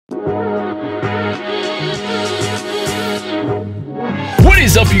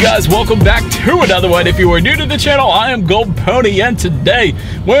is up, you guys? Welcome back to another one. If you are new to the channel, I am Gold Pony, and today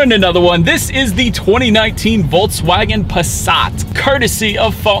we're in another one. This is the 2019 Volkswagen Passat, courtesy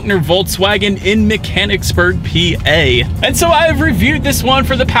of Faulkner Volkswagen in Mechanicsburg, PA. And so I have reviewed this one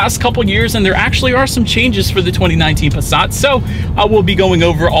for the past couple years, and there actually are some changes for the 2019 Passat, so I will be going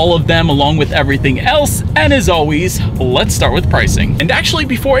over all of them along with everything else. And as always, let's start with pricing. And actually,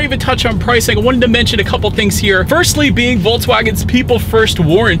 before I even touch on pricing, I wanted to mention a couple things here. Firstly, being Volkswagen's People First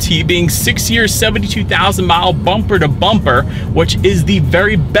warranty, being 6 years, 72,000 mile bumper to bumper, which is the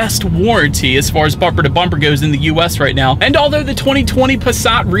very best warranty as far as bumper to bumper goes in the US right now. And although the 2020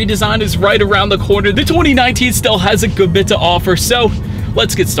 Passat redesign is right around the corner, the 2019 still has a good bit to offer, so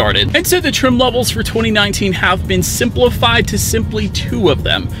let's get started. And so the trim levels for 2019 have been simplified to simply two of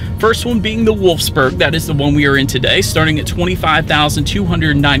them. First one being the Wolfsburg, that is the one we are in today, starting at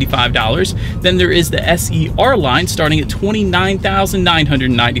 $25,295. Then there is the SER line starting at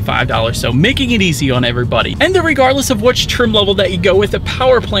 $29,995, so making it easy on everybody. And then regardless of which trim level that you go with, the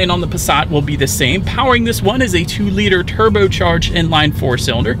power plant on the Passat will be the same. Powering this one is a 2-liter turbocharged inline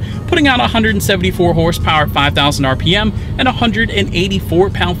 4-cylinder, putting out 174 horsepower at 5,000 RPM and 184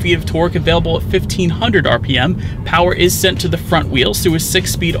 pound-feet of torque, available at 1,500 RPM. Power is sent to the front wheels through a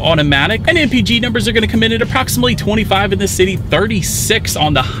 6-speed automatic, and MPG numbers are going to come in at approximately 25 in the city, 36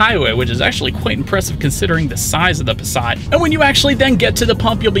 on the highway, which is actually quite impressive considering the size of the Passat. And when you actually then get to the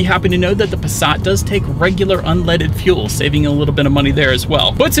pump, you'll be happy to know that the Passat does take regular unleaded fuel, saving a little bit of money there as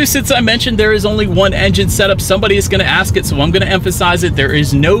well. But so since I mentioned there is only one engine setup, somebody is going to ask it, so I'm going to emphasize it. There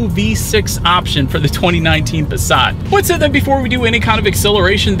is no V6 option for the 2019 Passat. But so then before we do any kind of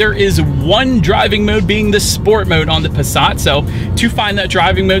acceleration, there is one driving mode, being the sport mode on the Passat. So to find that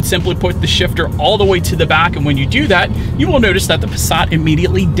driving mode, simply put the shifter all the way to the back, and when you do that, you will notice that the Passat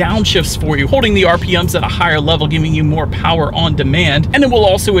immediately downshifts for you, holding the RPMs at a higher level, giving you more power on demand, and it will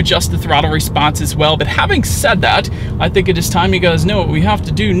also adjust the throttle response as well. But having said that, I think it is time you guys know what we have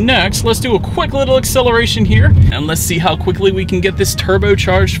to do next. Let's do a quick little acceleration here, and let's see how quickly we can get this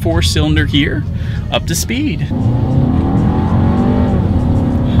turbocharged 4-cylinder here up to speed.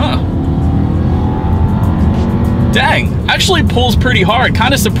 Dang, actually pulls pretty hard.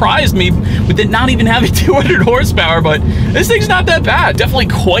 Kind of surprised me with it not even having 200 horsepower, but this thing's not that bad. Definitely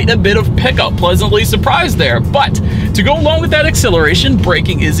quite a bit of pickup. Pleasantly surprised there. But to go along with that acceleration,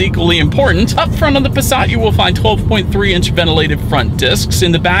 braking is equally important. Up front on the Passat, you will find 12.3-inch ventilated front discs.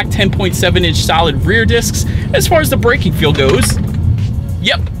 In the back, 10.7-inch solid rear discs. As far as the braking feel goes,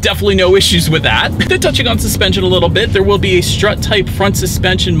 yep, definitely no issues with that. Then touching on suspension a little bit, there will be a strut type front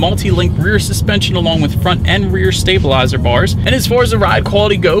suspension, multi-link rear suspension, along with front and rear stabilizer bars. And as far as the ride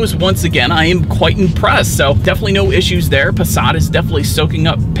quality goes, once again, I am quite impressed. So definitely no issues there. Passat is definitely soaking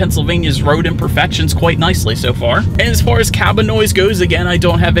up Pennsylvania's road imperfections quite nicely so far. And as far as cabin noise goes, again, I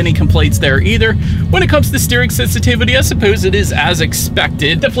don't have any complaints there either. When it comes to steering sensitivity, I suppose it is as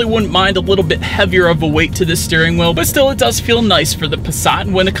expected. Definitely wouldn't mind a little bit heavier of a weight to the steering wheel, but still it does feel nice for the Passat.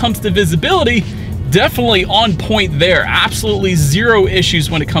 And when it comes to visibility, definitely on point there. Absolutely zero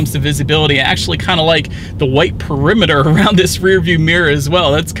issues when it comes to visibility. I actually kind of like the white perimeter around this rear view mirror as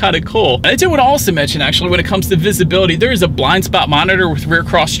well. That's kind of cool. And I did want to also mention, actually, when it comes to visibility, there is a blind spot monitor with rear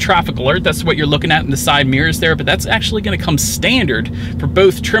cross traffic alert. That's what you're looking at in the side mirrors there, but that's actually going to come standard for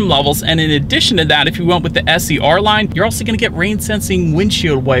both trim levels. And in addition to that, if you went with the SER line, you're also going to get rain sensing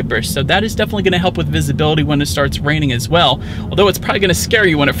windshield wipers. So that is definitely going to help with visibility when it starts raining as well. Although it's probably going to scare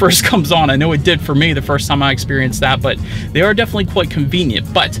you when it first comes on. I know it did for me the first time I experienced that, but they are definitely quite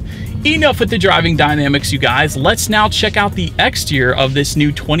convenient. But enough with the driving dynamics, you guys. Let's now check out the exterior of this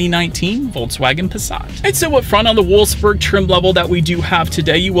new 2019 Volkswagen Passat. And so up front on the Wolfsburg trim level that we do have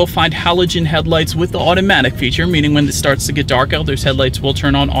today, you will find halogen headlights with the automatic feature, meaning when it starts to get dark out, those headlights will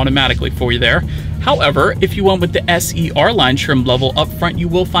turn on automatically for you there. However, if you went with the SER line trim level up front, you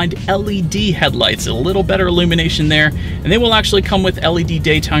will find LED headlights, a little better illumination there, and they will actually come with LED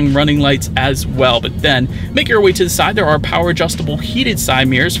daytime running lights as well. But then make your way to the side, there are power adjustable heated side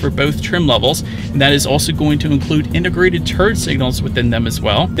mirrors for both trim levels, and that is also going to include integrated turn signals within them as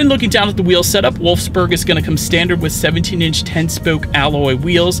well. Then looking down at the wheel setup, Wolfsburg is going to come standard with 17-inch 10-spoke alloy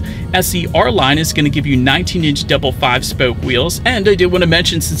wheels. SER line is going to give you 19-inch double 5-spoke wheels. And I did want to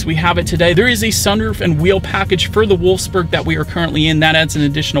mention, since we have it today, there is a sunroof and wheel package for the Wolfsburg that we are currently in. That adds an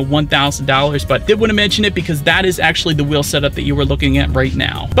additional $1,000, but did want to mention it because that is actually the wheel setup that you were looking at right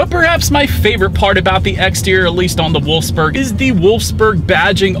now. But perhaps my favorite part about the exterior, at least on the Wolfsburg, is the Wolfsburg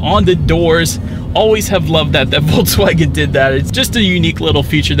badging on the doors Always have loved that Volkswagen did that. It's just a unique little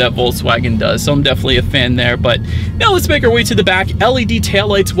feature that Volkswagen does, so I'm definitely a fan there. But now let's make our way to the back. LED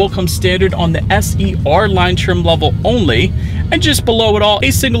taillights will come standard on the SER line trim level only, and just below it all,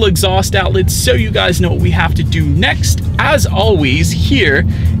 a single exhaust outlet, so you guys know what we have to do next. As always, here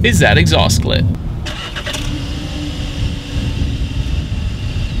is that exhaust clip.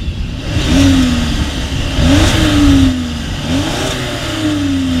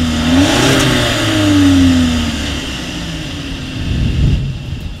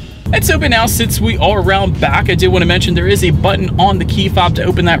 It's open now since we are around back. I did want to mention there is a button on the key fob to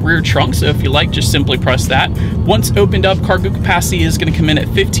open that rear trunk, so if you like, just simply press that. Once opened up, cargo capacity is going to come in at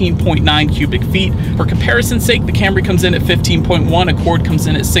 15.9 cubic feet. For comparison's sake, the Camry comes in at 15.1, Accord comes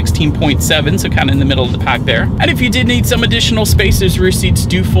in at 16.7, so kind of in the middle of the pack there. And if you did need some additional space, those rear seats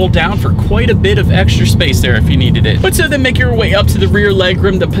do fold down for quite a bit of extra space there if you needed it. But so then make your way up to the rear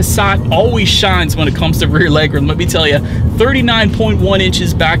legroom. The Passat always shines when it comes to rear legroom. Let me tell you, 39.1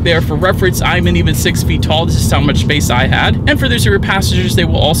 inches back there. For reference, I'm an even 6 feet tall. This is how much space I had. And for those rear passengers, they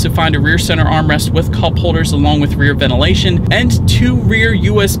will also find a rear center armrest with cup holders along with rear ventilation and 2 rear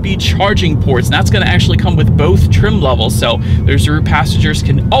USB charging ports. And that's going to actually come with both trim levels, so those rear passengers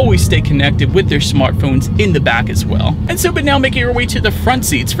can always stay connected with their smartphones in the back as well. And so, but now making your way to the front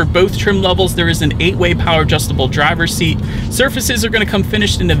seats. For both trim levels, there is an 8-way power adjustable driver's seat. Surfaces are going to come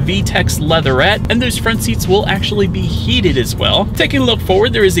finished in a VTEX leatherette, and those front seats will actually be heated as well. Taking a look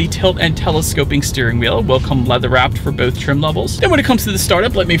forward, there is a tilt and telescoping steering wheel. It will come leather wrapped for both trim levels. Then when it comes to the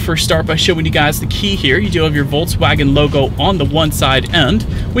startup, let me first start by showing you guys the key here. You do have your Volkswagen logo on the one side end.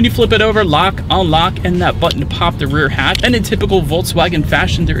 When you flip it over, lock, unlock, and that button to pop the rear hatch. And in typical Volkswagen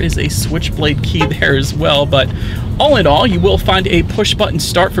fashion, there is a switchblade key there as well. But all in all, you will find a push button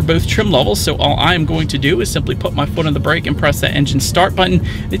start for both trim levels. So all I am going to do is simply put my foot on the brake and press that engine start button.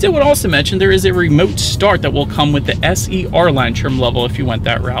 They did also mention there is a remote start that will come with the SER line trim level if you went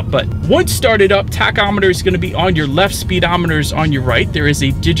that route. But once started up, tachometer is going to be on your left, speedometer is on your right. There is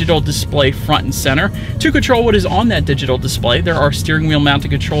a digital display front and center. To control what is on that digital display, there are steering wheel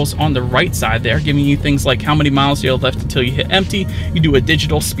mounted controls on the right side there, giving you things like how many miles you have left until you hit empty. You do a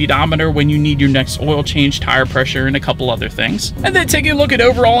digital speedometer when you need your next oil change, tire pressure, and a couple other things. And then taking a look at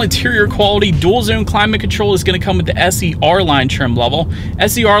overall interior quality, dual zone climate control is going to come with the SER line trim level.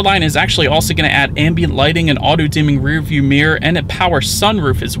 SER line is actually also going to add ambient lighting, and auto dimming rear view mirror, and a power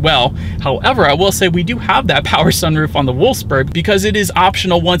sunroof as well. However, I will say we do have that power sunroof on the Wolfsburg because it is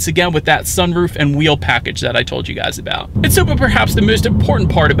optional once again with that sunroof and wheel package that I told you guys about. And so, but perhaps the most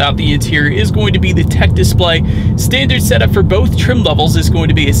important part about the interior is going to be the tech display. Standard setup for both trim levels is going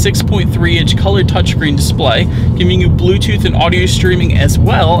to be a 6.3-inch color touchscreen display, giving you Bluetooth and audio streaming as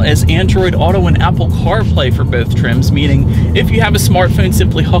well as Android Auto and Apple CarPlay for both trims, meaning if you have a smartphone,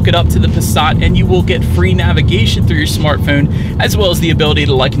 simply hook it up to the Passat and you will get free navigation through your smartphone, as well as the ability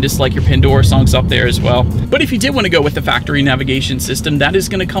to like and dislike your Pandora songs up there as well. But if you did want to go with the factory navigation system, that is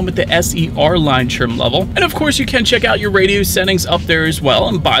going to come with the SER line trim level. And of course, you can check out your radio settings up there as well.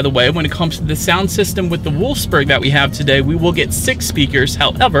 And by the way, when it comes to the sound system with the Wolfsburg that we have today, we will get 6 speakers.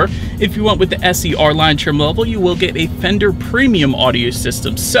 However, if you went with the SER line trim level, you will get a Fender premium audio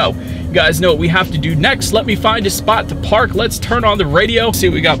system. So you guys know what we have to do next. Let me find a spot to park. Let's turn on the radio, see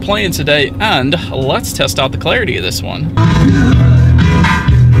what we got playing today, and let's test out the clarity of this one.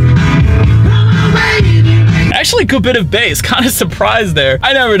 Actually, a good bit of bass. Kind of surprised there.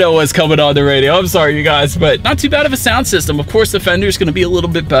 I never know what's coming on the radio. I'm sorry, you guys, but not too bad of a sound system. Of course, the Fender's going to be a little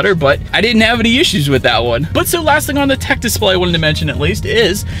bit better, but I didn't have any issues with that one. But so last thing on the tech display I wanted to mention at least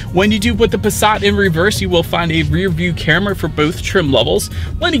is when you do put the Passat in reverse, you will find a rear view camera for both trim levels,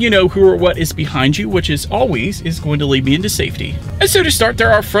 letting you know who or what is behind you, which is always going to lead me into safety. And so to start,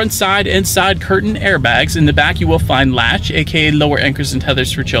 there are front, side, and side curtain airbags. In the back, you will find latch, aka lower anchors and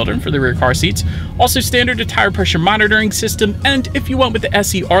tethers for children for the rear car seats. Also standard tire pressure monitoring system, and if you went with the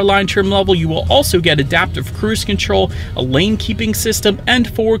SER line trim level, you will also get adaptive cruise control, a lane keeping system, and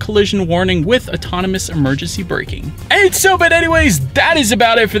forward collision warning with autonomous emergency braking. And so, but anyways, that is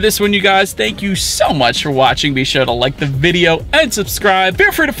about it for this one, you guys. Thank you so much for watching. Be sure to like the video and subscribe.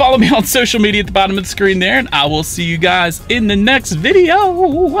 Feel free to follow me on social media at the bottom of the screen there, and I will see you guys in the next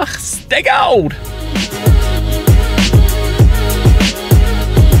video. Stay gold.